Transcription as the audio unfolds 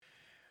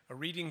A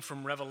reading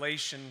from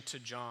Revelation to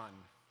John.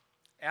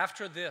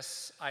 After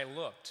this I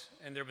looked,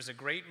 and there was a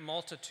great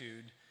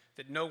multitude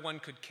that no one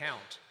could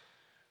count,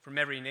 from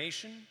every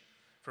nation,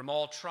 from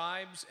all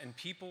tribes and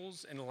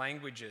peoples and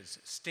languages,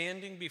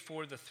 standing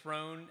before the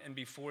throne and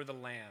before the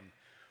Lamb,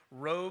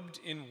 robed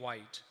in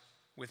white,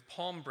 with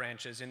palm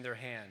branches in their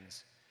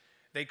hands.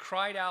 They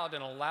cried out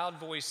in a loud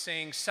voice,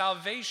 saying,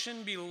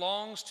 "Salvation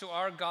belongs to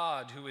our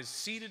God, who is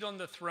seated on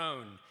the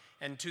throne,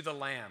 and to the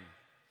Lamb."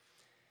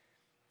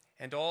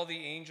 And all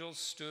the angels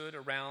stood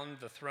around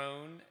the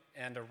throne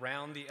and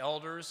around the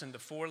elders and the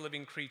four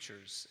living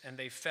creatures, and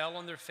they fell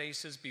on their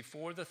faces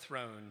before the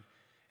throne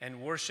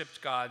and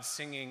worshiped God,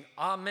 singing,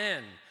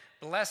 "Amen,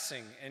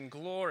 blessing and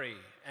glory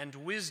and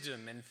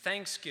wisdom and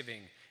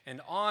thanksgiving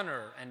and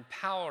honor and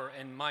power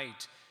and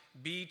might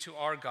be to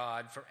our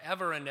God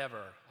forever and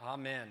ever.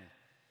 Amen."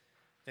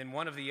 Then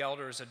one of the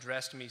elders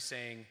addressed me,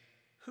 saying,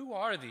 "Who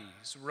are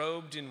these,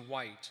 robed in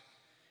white,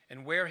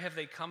 and where have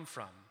they come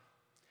from?"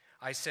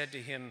 I said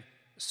to him,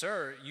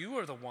 "Sir, you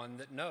are the one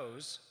that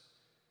knows."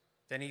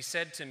 Then he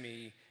said to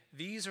me,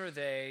 "These are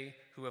they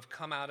who have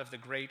come out of the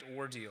great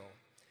ordeal.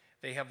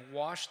 They have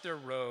washed their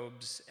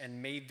robes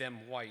and made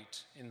them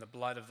white in the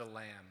blood of the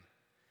Lamb.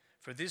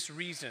 For this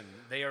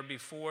reason, they are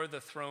before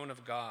the throne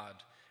of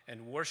God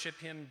and worship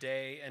him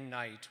day and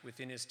night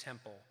within his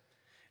temple.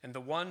 And the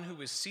one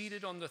who is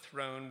seated on the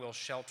throne will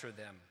shelter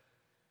them.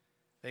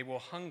 They will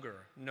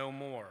hunger no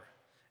more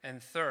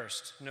and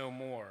thirst no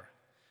more.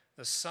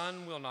 The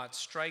sun will not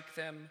strike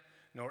them,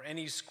 nor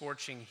any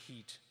scorching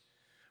heat.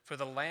 For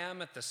the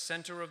Lamb at the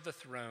center of the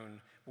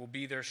throne will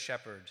be their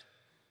shepherd,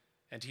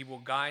 and he will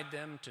guide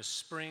them to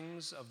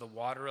springs of the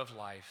water of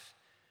life,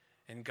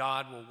 and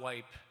God will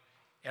wipe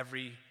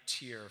every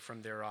tear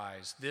from their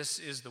eyes." This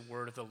is the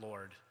word of the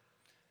Lord.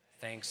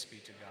 Thanks be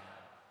to God.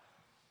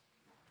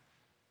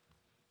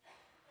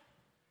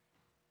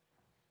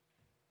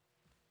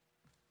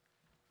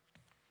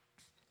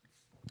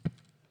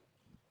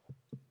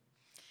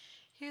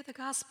 Hear the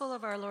gospel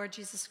of our Lord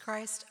Jesus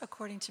Christ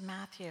according to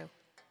Matthew.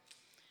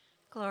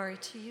 Glory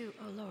to you,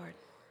 O Lord.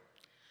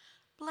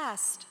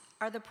 Blessed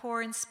are the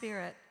poor in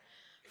spirit,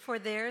 for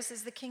theirs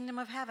is the kingdom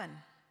of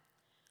heaven.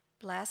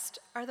 Blessed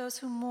are those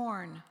who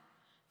mourn,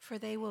 for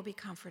they will be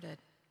comforted.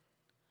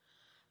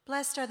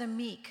 Blessed are the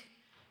meek,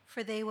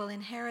 for they will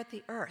inherit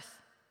the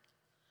earth.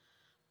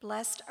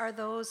 Blessed are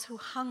those who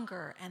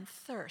hunger and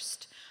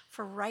thirst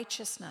for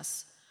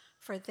righteousness,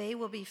 for they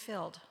will be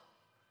filled.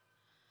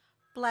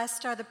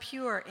 Blessed are the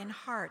pure in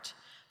heart,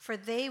 for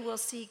they will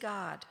see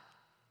God.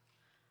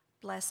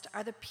 Blessed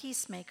are the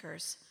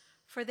peacemakers,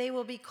 for they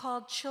will be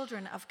called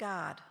children of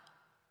God.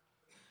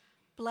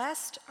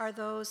 Blessed are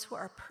those who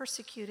are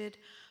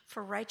persecuted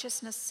for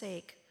righteousness'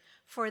 sake,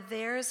 for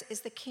theirs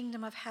is the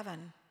kingdom of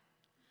heaven.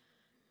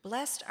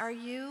 Blessed are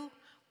you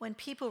when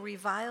people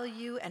revile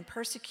you and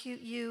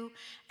persecute you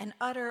and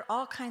utter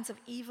all kinds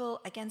of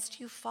evil against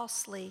you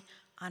falsely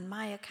on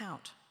my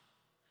account.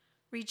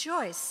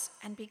 Rejoice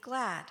and be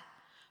glad,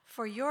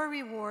 for your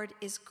reward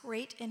is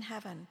great in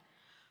heaven,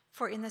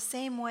 for in the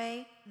same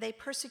way they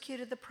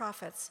persecuted the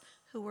prophets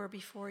who were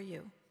before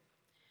you.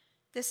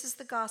 This is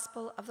the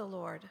gospel of the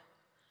Lord.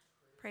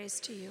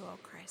 Praise to you, O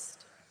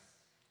Christ.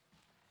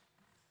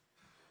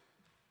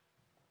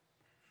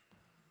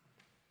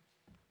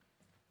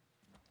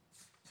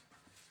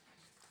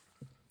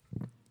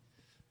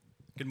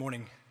 Good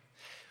morning.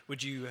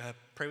 Would you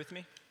pray with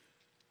me?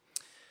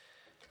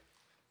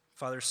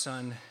 Father,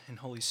 Son, and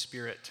Holy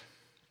Spirit,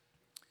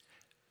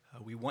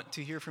 we want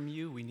to hear from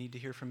you. We need to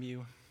hear from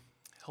you.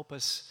 Help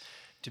us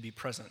to be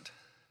present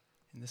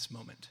in this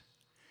moment.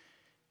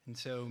 And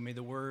so may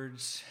the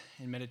words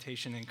and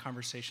meditation and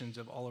conversations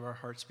of all of our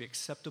hearts be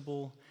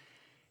acceptable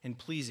and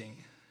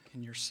pleasing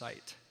in your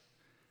sight.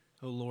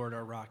 O Lord,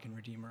 our rock and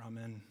redeemer.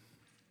 Amen.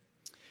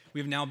 We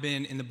have now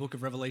been in the book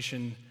of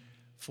Revelation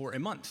for a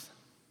month.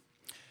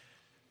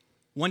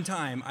 One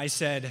time I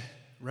said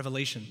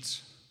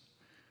Revelations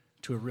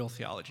to a real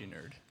theology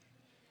nerd.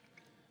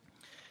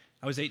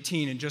 I was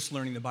 18 and just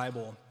learning the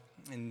Bible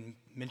and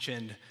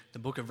mentioned the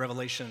book of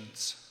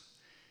Revelations.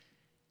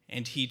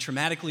 And he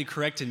dramatically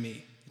corrected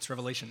me. It's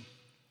Revelation.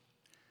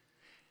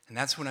 And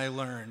that's when I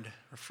learned,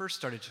 or first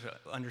started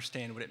to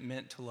understand what it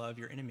meant to love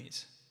your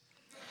enemies.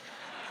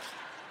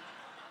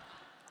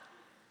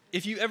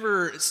 If you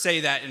ever say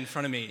that in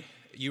front of me,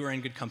 you are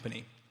in good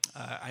company.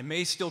 I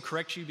may still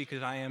correct you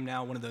because I am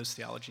now one of those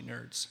theology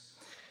nerds.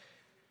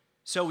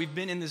 So we've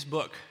been in this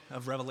book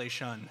of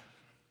Revelation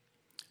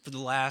for the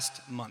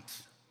last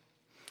month.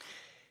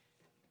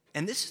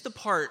 And this is the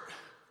part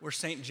where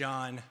St.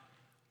 John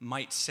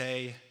might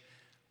say,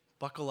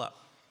 buckle up.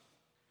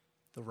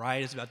 The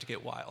ride is about to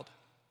get wild.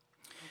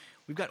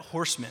 We've got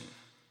horsemen.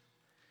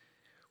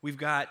 We've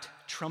got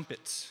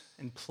trumpets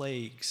and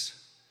plagues,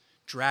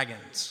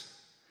 dragons,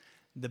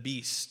 the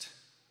beast,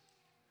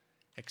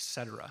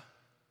 etc.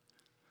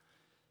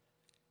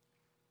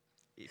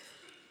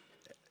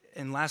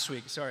 And last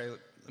week,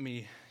 let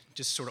me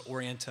just sort of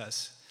orient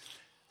us.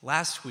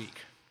 Last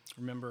week,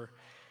 remember,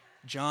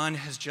 John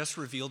has just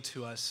revealed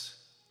to us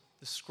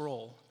the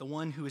scroll, the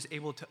one who is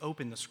able to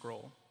open the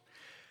scroll.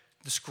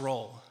 The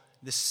scroll,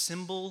 the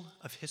symbol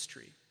of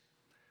history,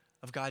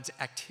 of God's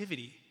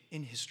activity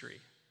in history.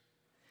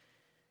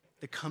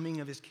 The coming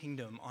of his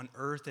kingdom on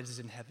earth as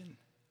in heaven,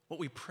 what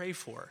we pray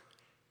for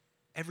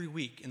every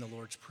week in the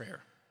Lord's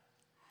Prayer.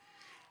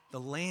 The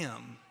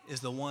Lamb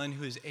is the one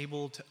who is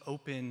able to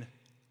open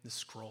the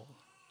scroll,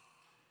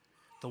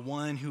 the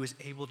one who is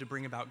able to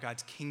bring about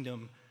God's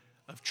kingdom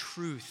of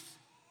truth,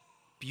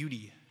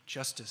 beauty,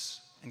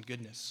 justice, and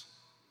goodness.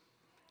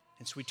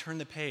 And so we turn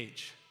the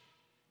page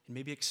and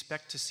maybe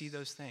expect to see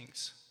those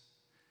things,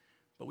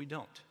 but we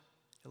don't,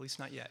 at least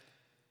not yet.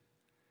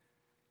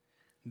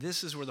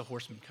 This is where the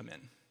horsemen come in.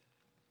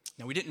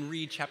 Now, we didn't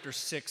read chapter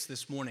 6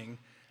 this morning,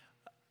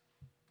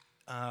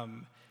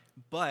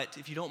 but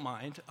if you don't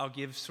mind, I'll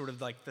give sort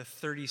of like the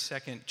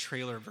 30-second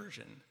trailer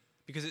version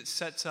because it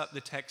sets up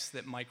the text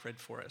that Mike read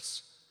for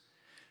us.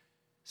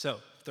 So,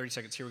 30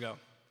 seconds, here we go.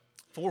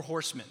 4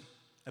 horsemen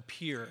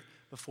appear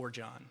before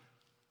John,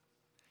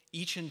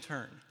 each in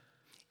turn,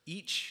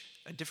 each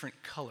a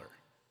different color,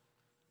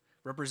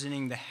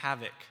 representing the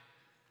havoc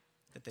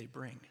that they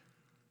bring.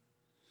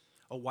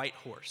 A white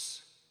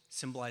horse,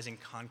 symbolizing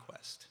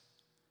conquest.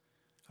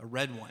 A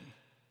red one,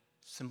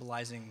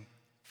 symbolizing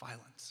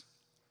violence.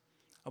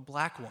 A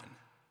black one,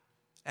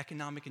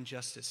 economic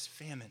injustice,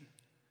 famine.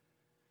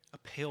 A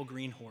pale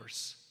green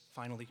horse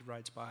finally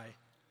rides by,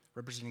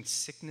 representing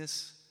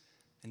sickness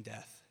and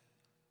death.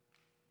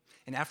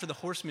 And after the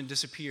horsemen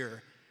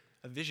disappear,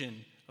 a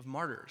vision of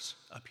martyrs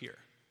appear.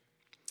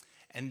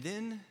 And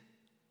then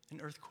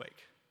an earthquake.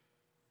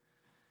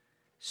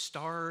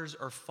 Stars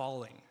are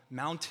falling,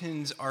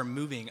 mountains are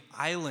moving,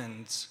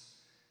 islands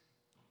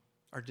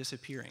are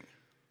disappearing.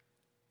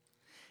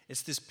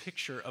 It's this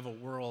picture of a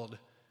world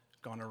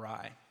gone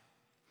awry.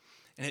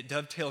 And it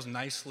dovetails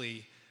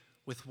nicely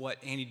with what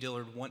Annie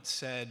Dillard once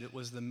said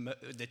was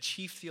the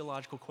chief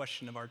theological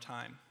question of our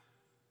time.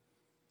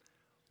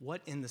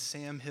 What in the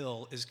Sam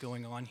Hill is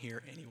going on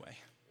here anyway?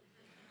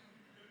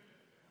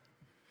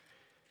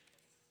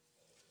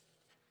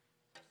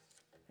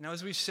 Now,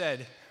 as we've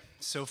said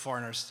so far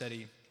in our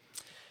study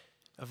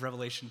of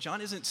Revelation, John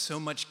isn't so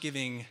much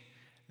giving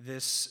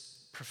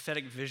this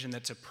prophetic vision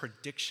that's a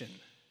prediction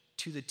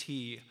to the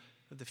T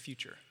of the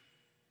future.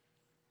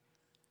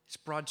 It's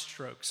broad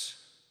strokes,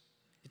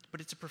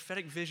 but it's a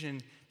prophetic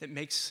vision that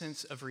makes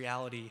sense of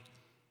reality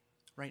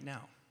right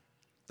now,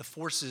 the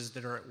forces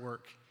that are at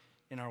work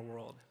in our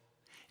world.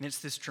 And it's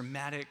this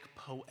dramatic,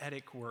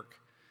 poetic work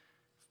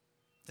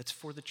that's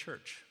for the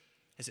church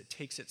as it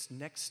takes its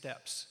next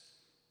steps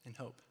in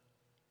hope.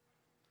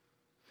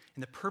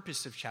 And the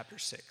purpose of chapter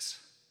 6,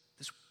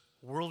 this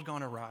world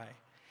gone awry,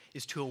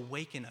 is to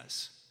awaken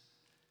us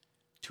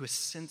to a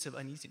sense of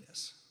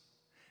uneasiness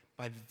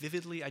by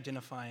vividly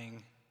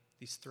identifying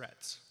these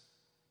threats.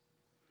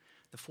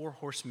 The 4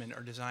 horsemen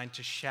are designed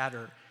to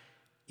shatter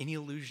any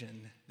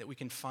illusion that we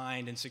can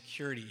find in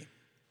security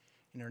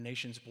in our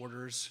nation's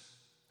borders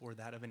or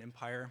that of an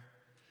empire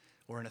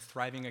or in a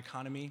thriving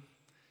economy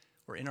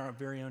or in our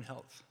very own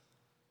health.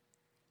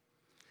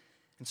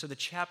 And so the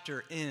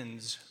chapter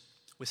ends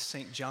with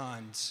St.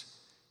 John's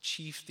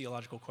chief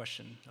theological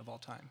question of all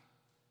time.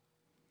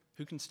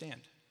 Who can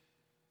stand?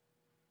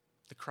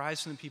 The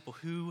cries from the people,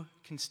 who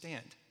can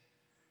stand?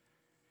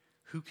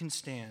 Who can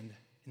stand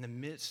in the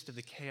midst of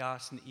the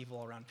chaos and the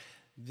evil around?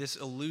 This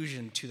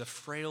allusion to the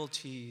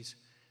frailties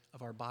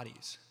of our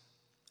bodies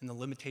and the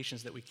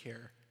limitations that we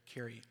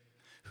carry.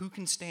 Who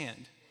can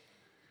stand?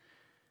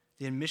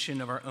 The admission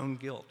of our own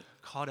guilt,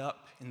 caught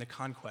up in the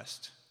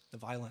conquest, the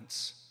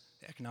violence,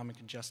 the economic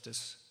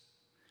injustice.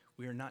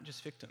 We are not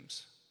just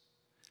victims,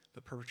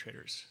 but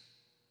perpetrators.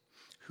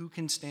 Who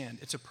can stand?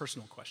 It's a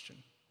personal question.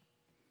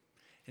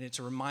 And it's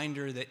a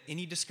reminder that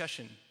any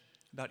discussion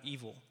about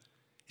evil,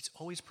 it's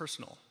always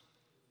personal.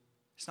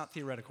 It's not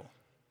theoretical.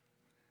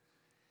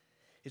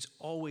 It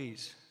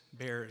always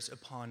bears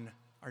upon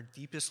our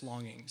deepest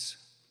longings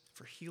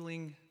for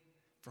healing,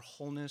 for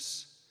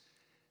wholeness,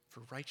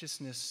 for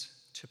righteousness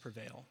to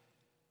prevail.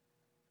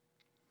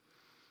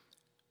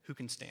 Who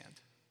can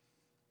stand?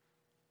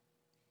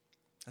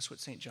 That's what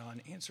St.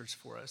 John answers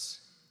for us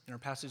in our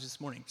passage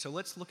this morning. So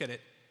let's look at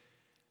it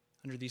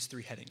under these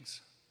 3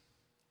 headings.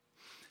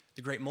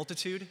 The great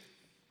multitude,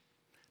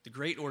 the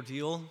great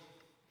ordeal,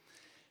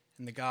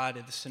 and the God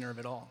at the center of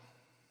it all.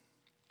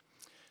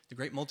 The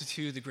great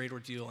multitude, the great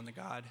ordeal, and the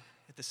God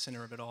at the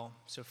center of it all.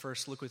 So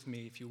first, look with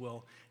me, if you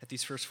will, at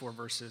these first 4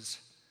 verses,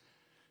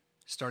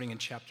 starting in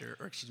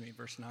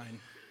verse 9.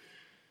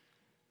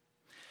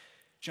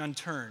 John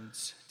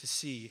turns to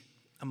see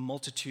a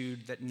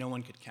multitude that no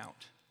one could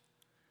count.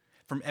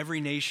 From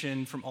every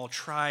nation, from all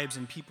tribes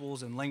and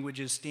peoples and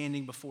languages,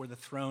 standing before the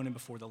throne and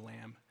before the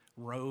Lamb,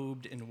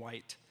 robed in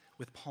white,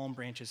 with palm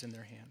branches in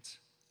their hands.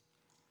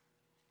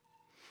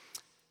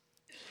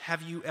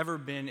 Have you ever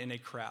been in a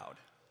crowd?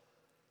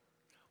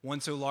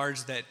 One so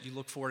large that you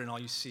look forward and all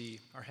you see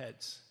are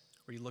heads,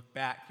 or you look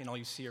back and all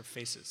you see are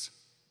faces.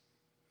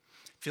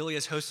 Philly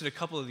has hosted a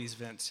couple of these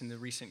events in the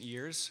recent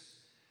years,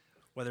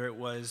 whether it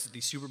was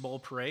the Super Bowl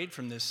parade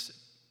from this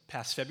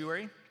past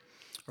February,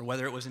 or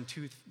whether it was in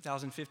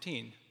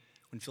 2015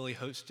 when Philly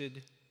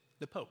hosted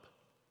the Pope.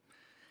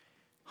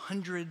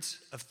 Hundreds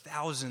of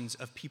thousands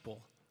of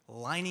people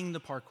lining the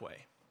parkway.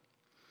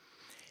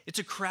 It's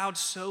a crowd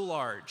so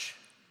large,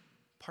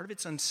 part of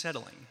it's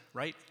unsettling,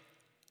 right?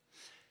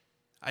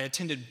 I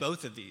attended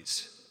both of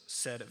these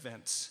said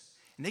events,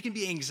 and they can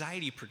be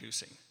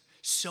anxiety-producing.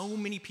 So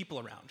many people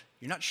around.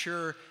 You're not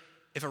sure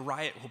if a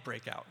riot will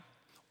break out,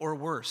 or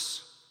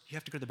worse, you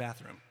have to go to the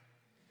bathroom.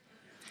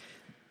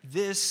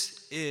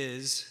 This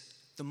is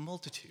the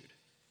multitude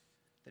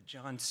that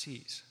John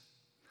sees,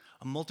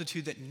 a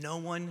multitude that no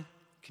one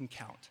can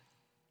count.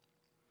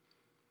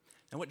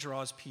 Now, what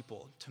draws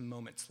people to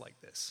moments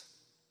like this?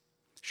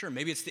 Sure,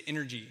 maybe it's the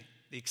energy,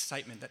 the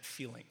excitement, that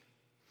feeling.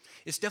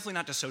 It's definitely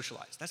not to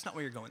socialize. That's not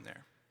why you're going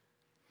there.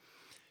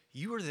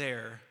 You are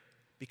there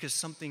because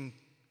something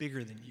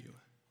bigger than you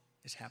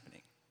is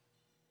happening.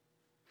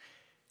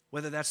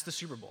 Whether that's the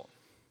Super Bowl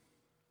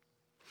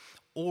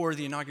or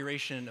the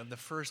inauguration of the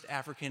first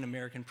African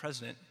American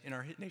president in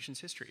our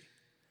nation's history.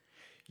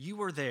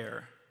 You are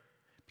there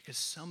because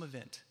some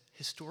event,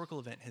 historical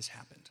event, has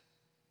happened.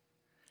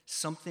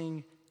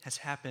 Something has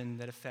happened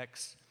that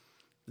affects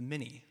the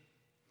many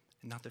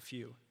and not the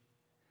few.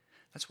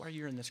 That's why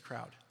you're in this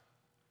crowd.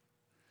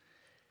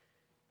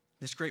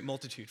 This great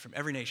multitude from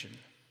every nation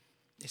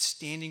is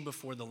standing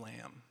before the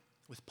Lamb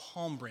with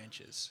palm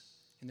branches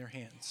in their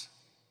hands.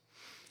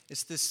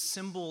 It's this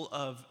symbol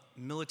of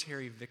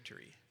military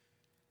victory.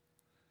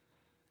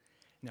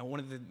 Now,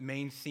 one of the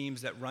main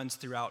themes that runs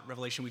throughout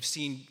Revelation, we've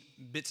seen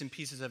bits and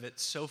pieces of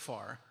it so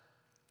far,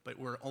 but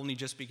we're only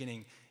just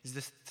beginning, is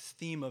this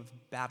theme of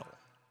battle,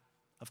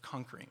 of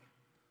conquering,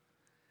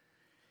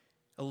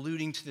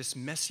 alluding to this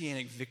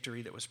messianic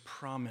victory that was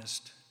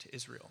promised to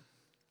Israel.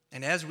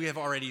 And as we have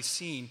already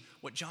seen,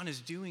 what John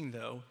is doing,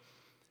 though,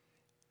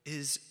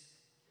 is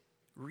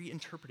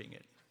reinterpreting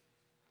it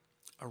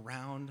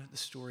around the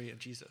story of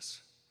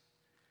Jesus.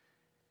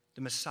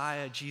 The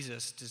Messiah,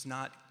 Jesus, does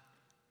not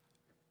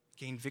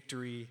gain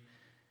victory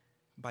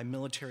by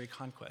military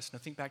conquest. Now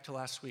think back to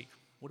last week.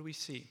 What do we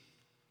see?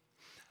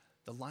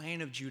 The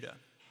Lion of Judah,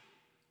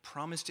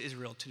 promised to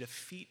Israel to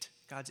defeat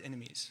God's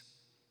enemies,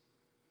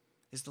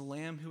 is the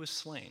Lamb who was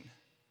slain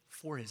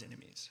for his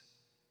enemies.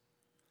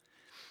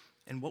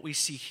 And what we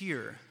see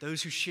here,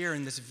 those who share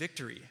in this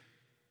victory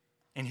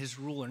and his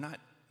rule are not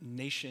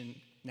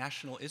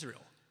national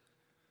Israel,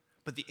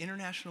 but the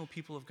international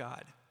people of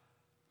God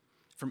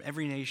from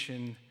every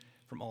nation,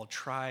 from all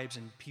tribes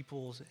and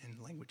peoples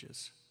and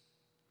languages.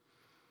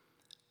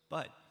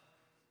 But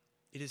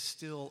it is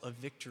still a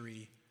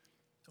victory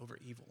over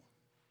evil.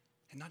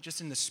 And not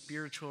just in the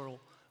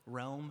spiritual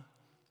realm,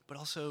 but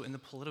also in the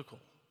political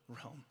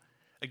realm,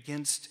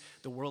 against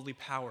the worldly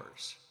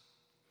powers,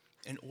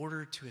 in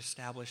order to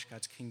establish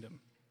God's kingdom.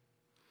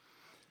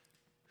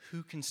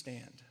 Who can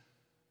stand?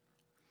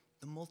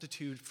 The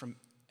multitude from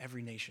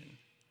every nation.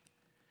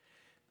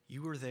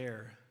 You were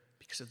there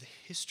because of the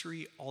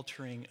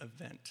history-altering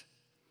event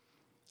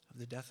of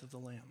the death of the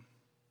Lamb.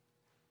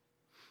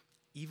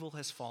 Evil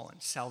has fallen.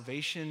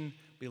 Salvation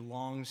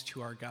belongs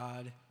to our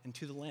God and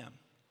to the Lamb.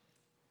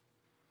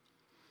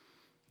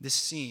 This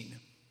scene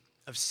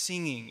of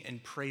singing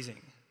and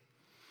praising,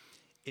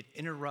 it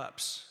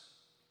interrupts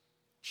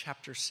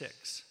chapter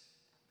 6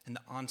 and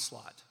the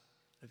onslaught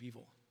of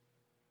evil.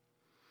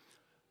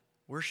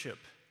 Worship,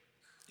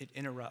 it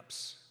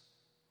interrupts.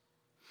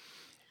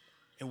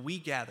 And we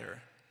gather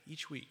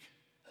each week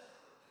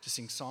to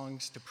sing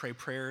songs, to pray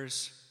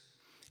prayers,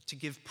 to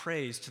give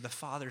praise to the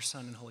Father,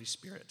 Son, and Holy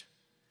Spirit,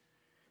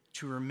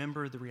 to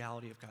remember the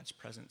reality of God's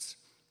presence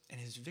and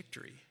his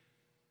victory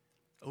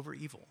over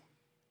evil.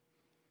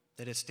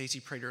 That, as Stacy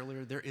prayed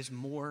earlier, there is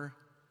more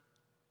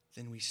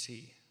than we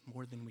see,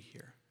 more than we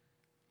hear.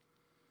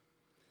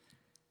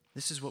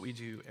 This is what we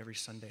do every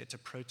Sunday. It's a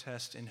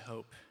protest in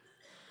hope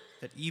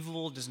that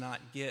evil does not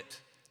get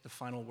the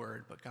final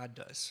word, but God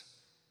does.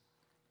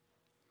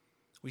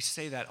 We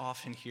say that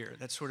often here.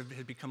 That sort of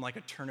had become like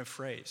a turn of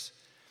phrase,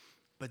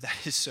 but that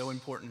is so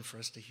important for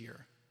us to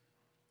hear.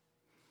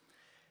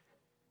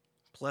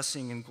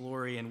 Blessing and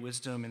glory and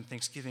wisdom and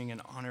thanksgiving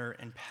and honor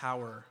and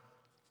power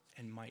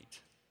and might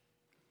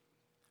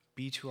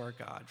be to our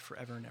God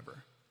forever and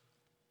ever.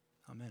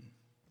 Amen.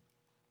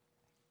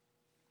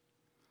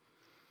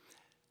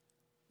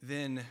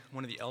 Then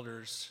one of the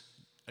elders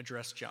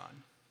addressed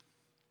John.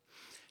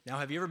 Now,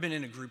 have you ever been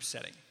in a group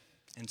setting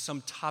and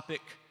some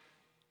topic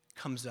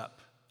comes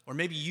up, or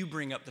maybe you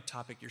bring up the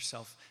topic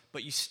yourself,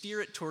 but you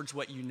steer it towards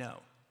what you know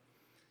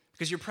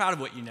because you're proud of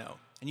what you know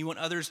and you want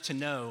others to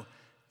know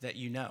that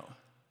you know?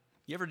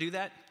 You ever do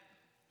that?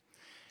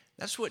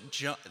 That's what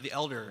the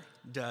elder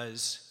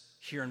does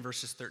here in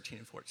verses 13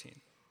 and 14.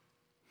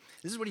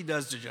 This is what he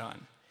does to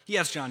John. He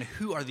asks John,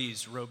 "Who are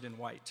these robed in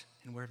white,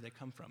 and where have they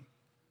come from?"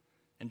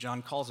 And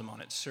John calls him on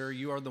it. "Sir,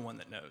 you are the one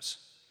that knows."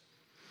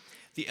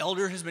 The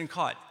elder has been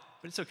caught,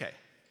 but it's okay.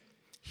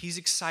 He's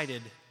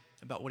excited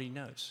about what he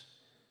knows.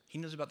 He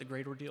knows about the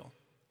great ordeal.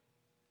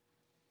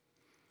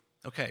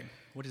 Okay,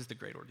 what is the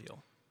great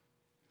ordeal?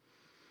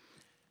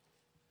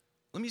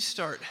 Let me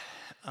start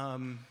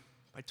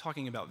by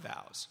talking about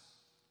vows.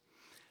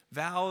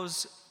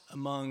 Vows,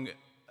 among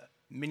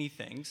many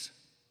things,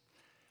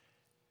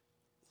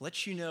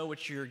 let you know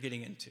what you're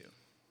getting into,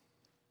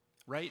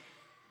 right?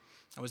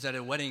 I was at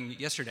a wedding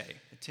yesterday,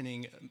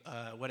 attending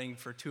a wedding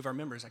for two of our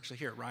members, actually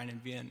here, Ryan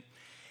and Vien,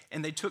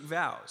 and they took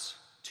vows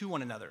to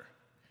one another,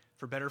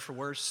 for better, for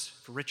worse,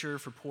 for richer,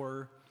 for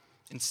poorer,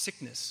 in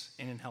sickness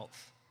and in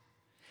health.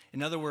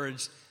 In other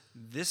words,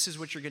 this is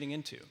what you're getting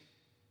into.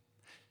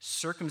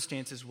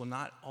 Circumstances will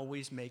not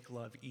always make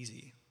love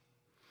easy.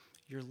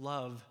 Your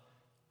love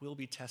will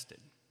be tested.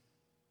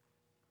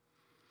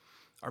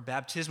 Our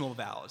baptismal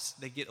vows,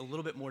 they get a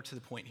little bit more to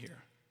the point here.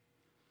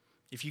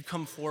 If you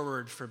come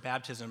forward for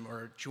baptism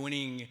or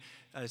joining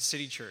a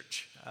city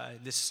church,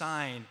 this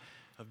sign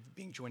of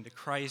being joined to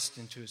Christ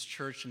and to his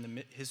church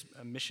and his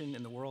mission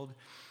in the world,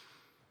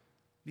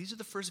 these are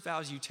the first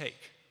vows you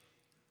take.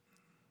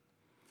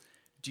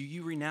 Do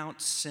you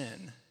renounce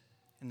sin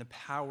and the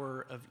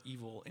power of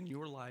evil in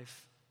your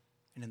life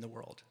and in the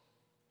world?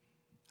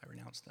 I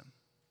renounce them.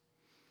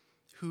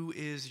 Who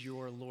is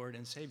your Lord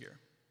and Savior?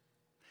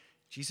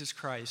 Jesus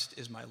Christ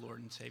is my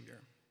Lord and Savior.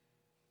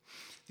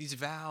 These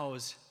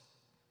vows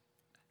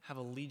have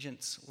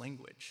allegiance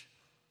language.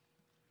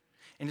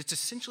 And it's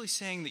essentially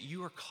saying that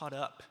you are caught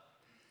up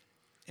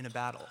in a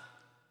battle.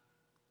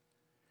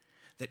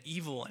 That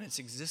evil and its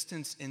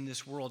existence in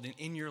this world and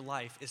in your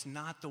life is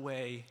not the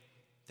way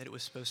that it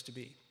was supposed to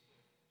be.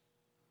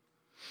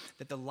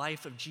 That the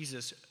life of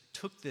Jesus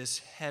took this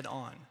head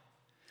on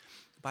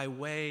by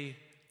way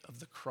of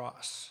the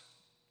cross.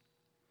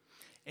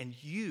 And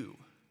you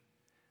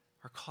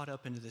are caught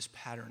up into this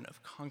pattern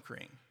of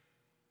conquering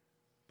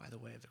by the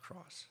way of the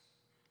cross.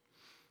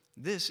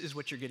 This is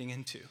what you're getting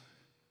into.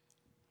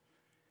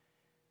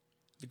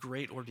 The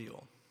great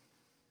ordeal.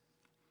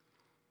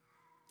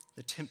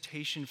 The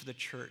temptation for the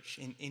church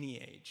in any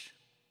age,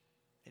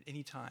 at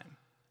any time,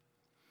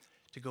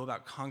 to go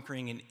about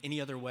conquering in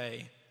any other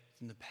way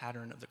than the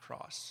pattern of the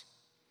cross.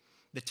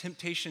 The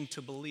temptation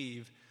to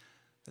believe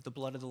that the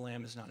blood of the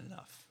Lamb is not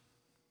enough.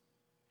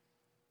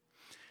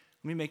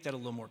 Let me make that a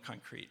little more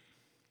concrete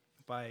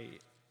by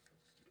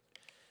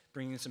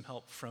bringing in some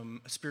help from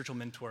a spiritual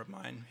mentor of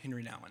mine,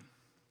 Henry Nouwen.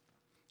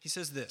 He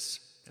says this,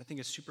 that I think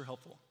is super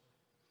helpful.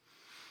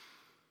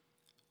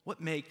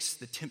 What makes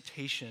the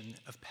temptation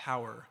of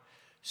power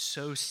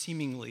so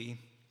seemingly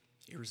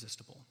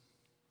irresistible?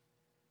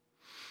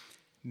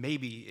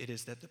 Maybe it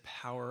is that the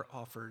power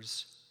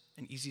offers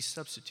an easy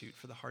substitute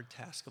for the hard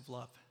task of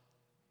love.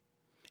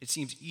 It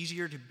seems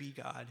easier to be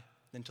God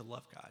than to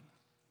love God.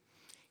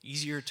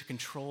 Easier to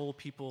control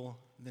people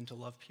than to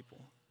love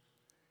people.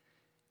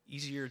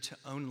 Easier to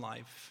own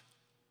life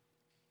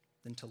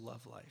than to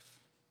love life.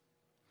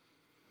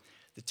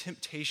 The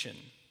temptation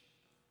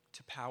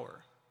to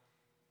power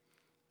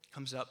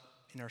comes up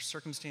in our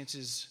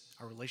circumstances,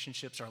 our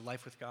relationships, our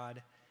life with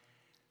God.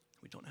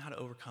 We don't know how to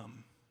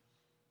overcome.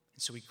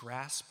 And so we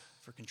grasp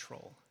for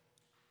control.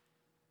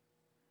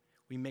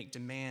 We make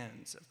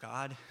demands of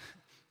God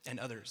and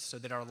others so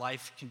that our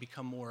life can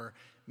become more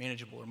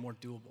manageable or more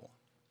doable.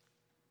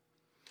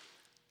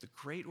 The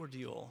great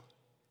ordeal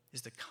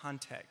is the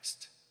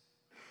context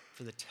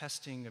for the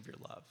testing of your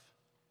love.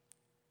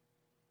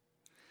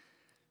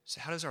 So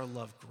how does our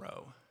love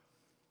grow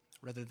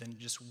rather than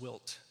just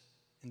wilt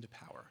into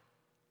power?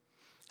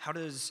 How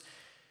does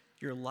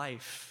your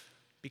life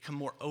become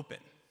more open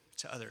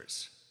to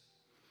others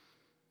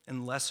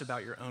and less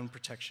about your own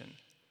protection?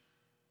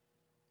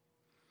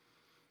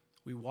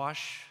 We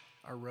wash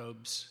our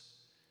robes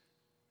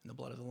in the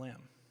blood of the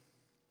Lamb.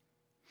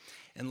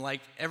 And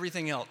like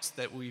everything else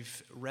that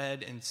we've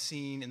read and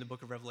seen in the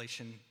book of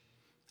Revelation,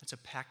 that's a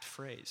packed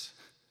phrase.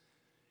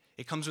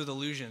 It comes with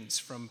allusions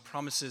from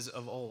promises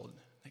of old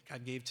that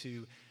God gave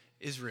to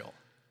Israel.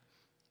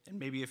 And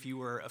maybe if you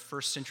were a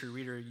first century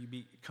reader, you'd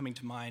be coming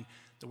to mind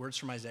the words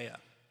from Isaiah,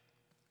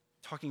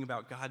 talking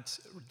about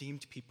God's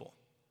redeemed people,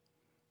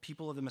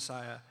 people of the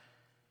Messiah.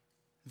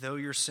 Though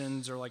your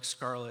sins are like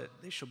scarlet,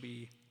 they shall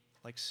be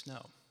like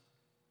snow.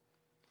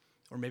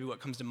 Or maybe what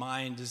comes to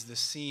mind is the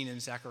scene in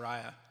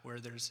Zechariah where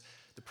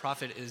the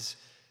prophet is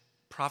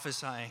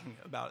prophesying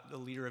about the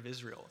leader of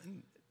Israel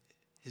and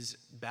his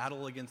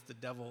battle against the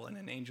devil and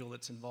an angel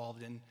that's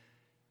involved, and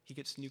he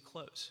gets new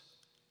clothes.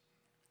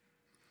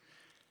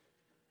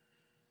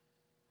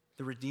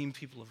 The redeemed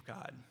people of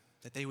God,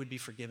 that they would be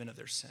forgiven of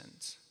their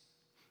sins.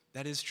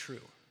 That is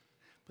true,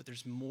 but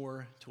there's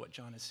more to what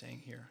John is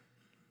saying here.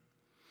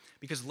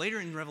 Because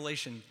later in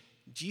Revelation,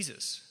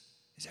 Jesus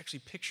is actually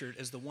pictured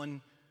as the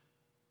one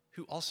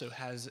who also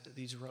has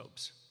these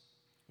robes,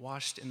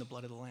 washed in the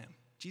blood of the Lamb.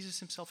 Jesus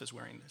himself is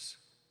wearing this.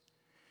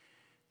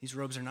 These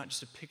robes are not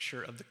just a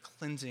picture of the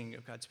cleansing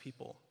of God's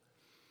people,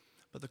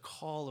 but the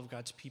call of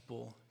God's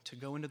people to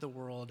go into the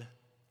world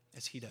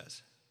as he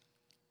does.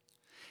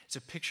 It's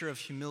a picture of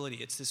humility.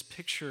 It's this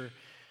picture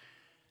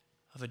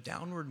of a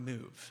downward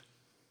move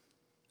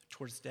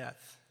towards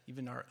death,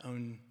 even our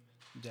own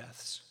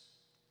deaths.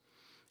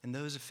 And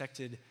those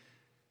affected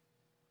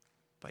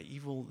by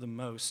evil the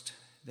most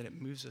that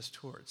it moves us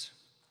towards.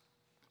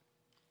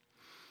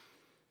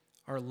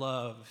 our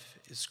love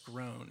is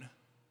grown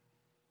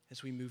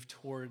as we move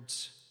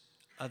towards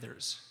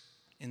others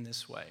in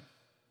this way.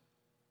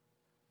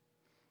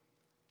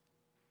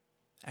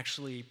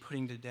 Actually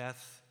putting to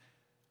death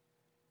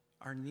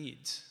our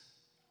needs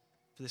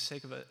for the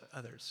sake of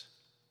others.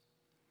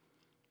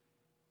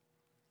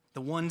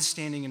 The ones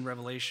standing in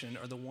Revelation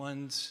are the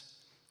ones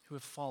who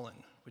have fallen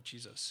with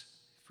Jesus,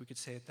 if we could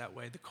say it that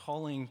way. The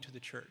calling to the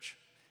church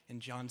in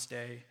John's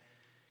day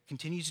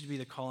continues to be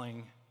the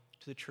calling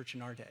to the church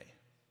in our day,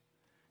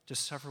 to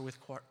suffer with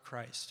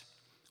Christ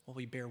while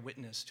we bear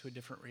witness to a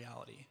different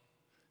reality,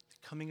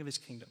 the coming of his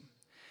kingdom.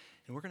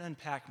 And we're going to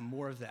unpack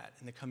more of that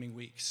in the coming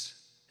weeks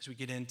as we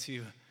get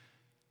into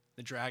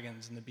the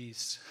dragons and the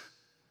beasts.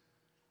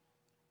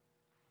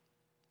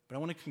 But I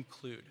want to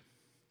conclude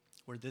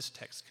where this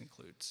text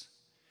concludes.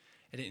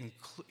 And it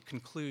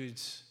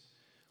concludes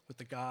with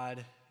the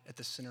God at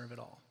the center of it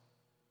all.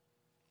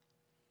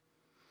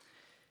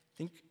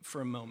 Think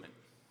for a moment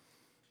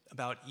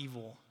about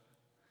evil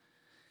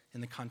in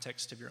the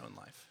context of your own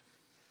life.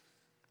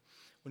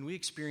 When we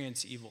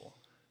experience evil,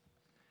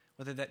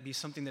 whether that be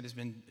something that has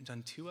been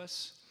done to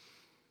us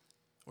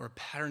or a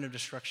pattern of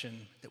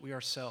destruction that we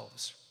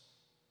ourselves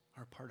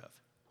are a part of,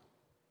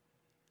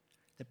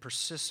 that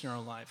persists in our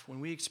life,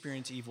 when we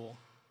experience evil,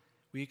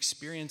 we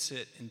experience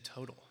it in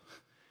total.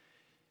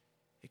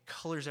 It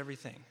colors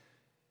everything.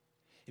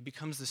 It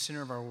becomes the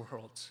center of our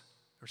worlds,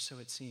 or so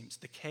it seems.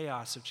 The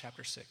chaos of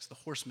chapter 6, the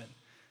horsemen,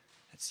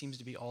 that seems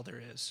to be all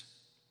there is.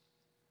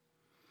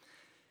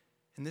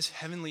 And this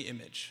heavenly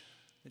image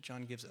that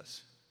John gives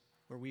us,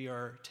 where we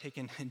are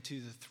taken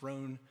into the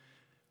throne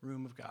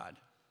room of God,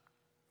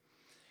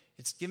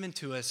 it's given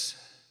to us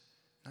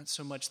not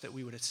so much that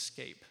we would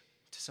escape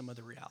to some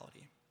other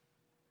reality,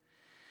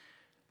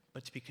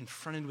 but to be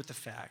confronted with the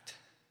fact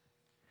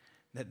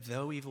that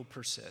though evil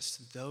persists,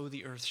 though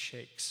the earth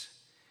shakes,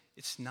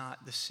 it's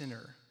not the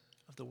center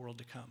of the world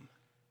to come.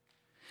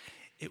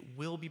 It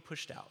will be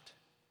pushed out.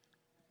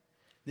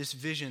 This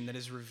vision that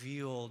is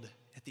revealed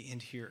at the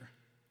end here,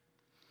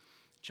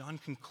 John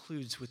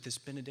concludes with this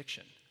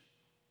benediction.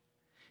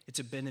 It's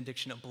a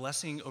benediction, a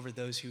blessing over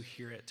those who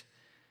hear it,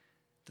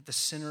 that the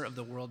center of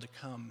the world to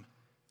come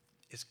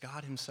is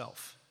God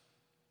himself.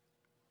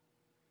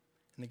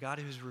 And the God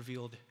who is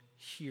revealed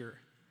here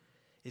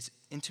is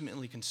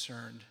intimately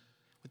concerned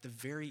with the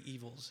very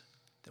evils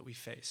that we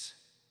face,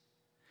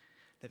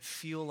 that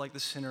feel like the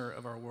center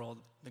of our world.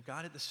 The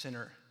God at the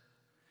center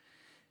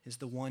is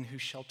the one who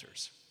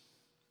shelters.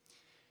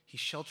 He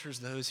shelters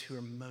those who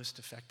are most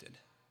affected: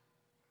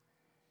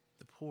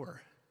 the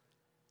poor,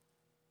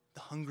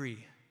 the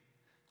hungry,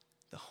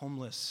 the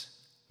homeless,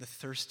 the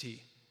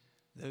thirsty,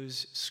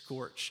 those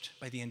scorched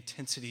by the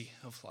intensity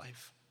of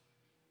life.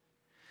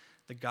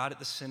 The God at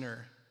the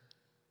center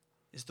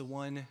is the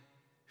one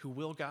who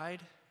will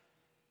guide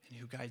and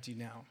who guides you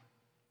now.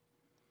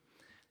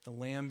 The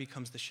Lamb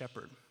becomes the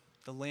shepherd,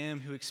 the Lamb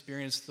who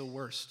experienced the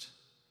worst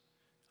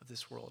of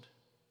this world,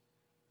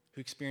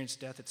 who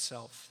experienced death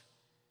itself.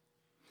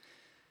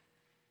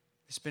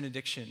 This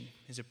benediction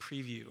is a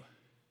preview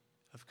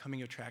of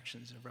coming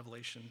attractions of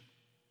Revelation.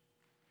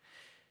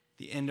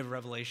 The end of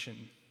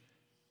Revelation,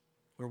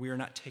 where we are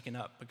not taken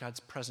up, but God's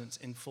presence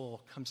in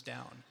full comes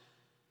down,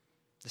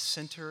 the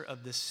center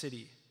of this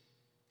city,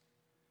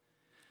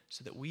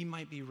 so that we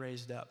might be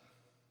raised up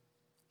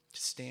to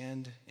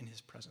stand in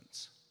his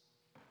presence.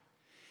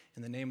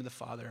 In the name of the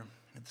Father,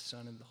 and of the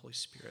Son, and of the Holy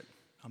Spirit.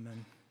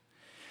 Amen.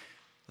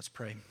 Let's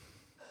pray.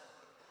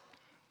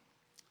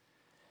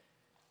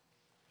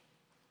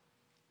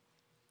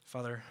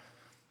 Father,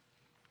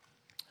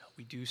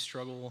 we do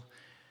struggle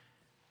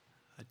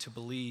to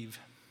believe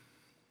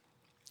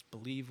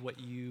what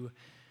you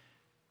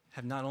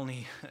have not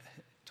only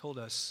told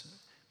us,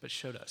 but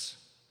showed us.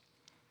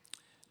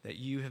 That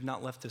you have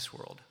not left this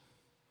world,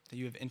 that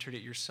you have entered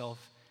it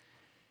yourself,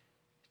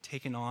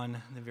 taken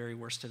on the very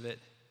worst of it,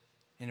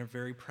 and are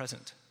very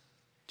present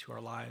to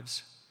our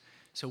lives.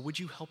 So would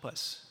you help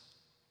us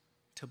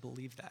to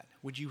believe that?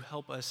 Would you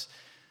help us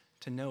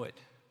to know it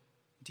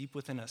deep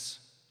within us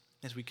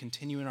as we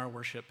continue in our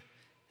worship,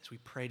 as we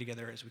pray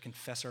together, as we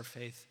confess our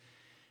faith,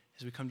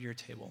 as we come to your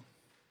table?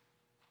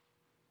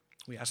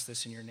 We ask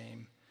this in your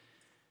name.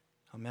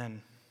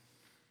 Amen.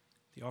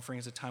 The offering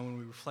is a time when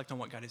we reflect on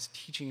what God is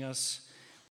teaching us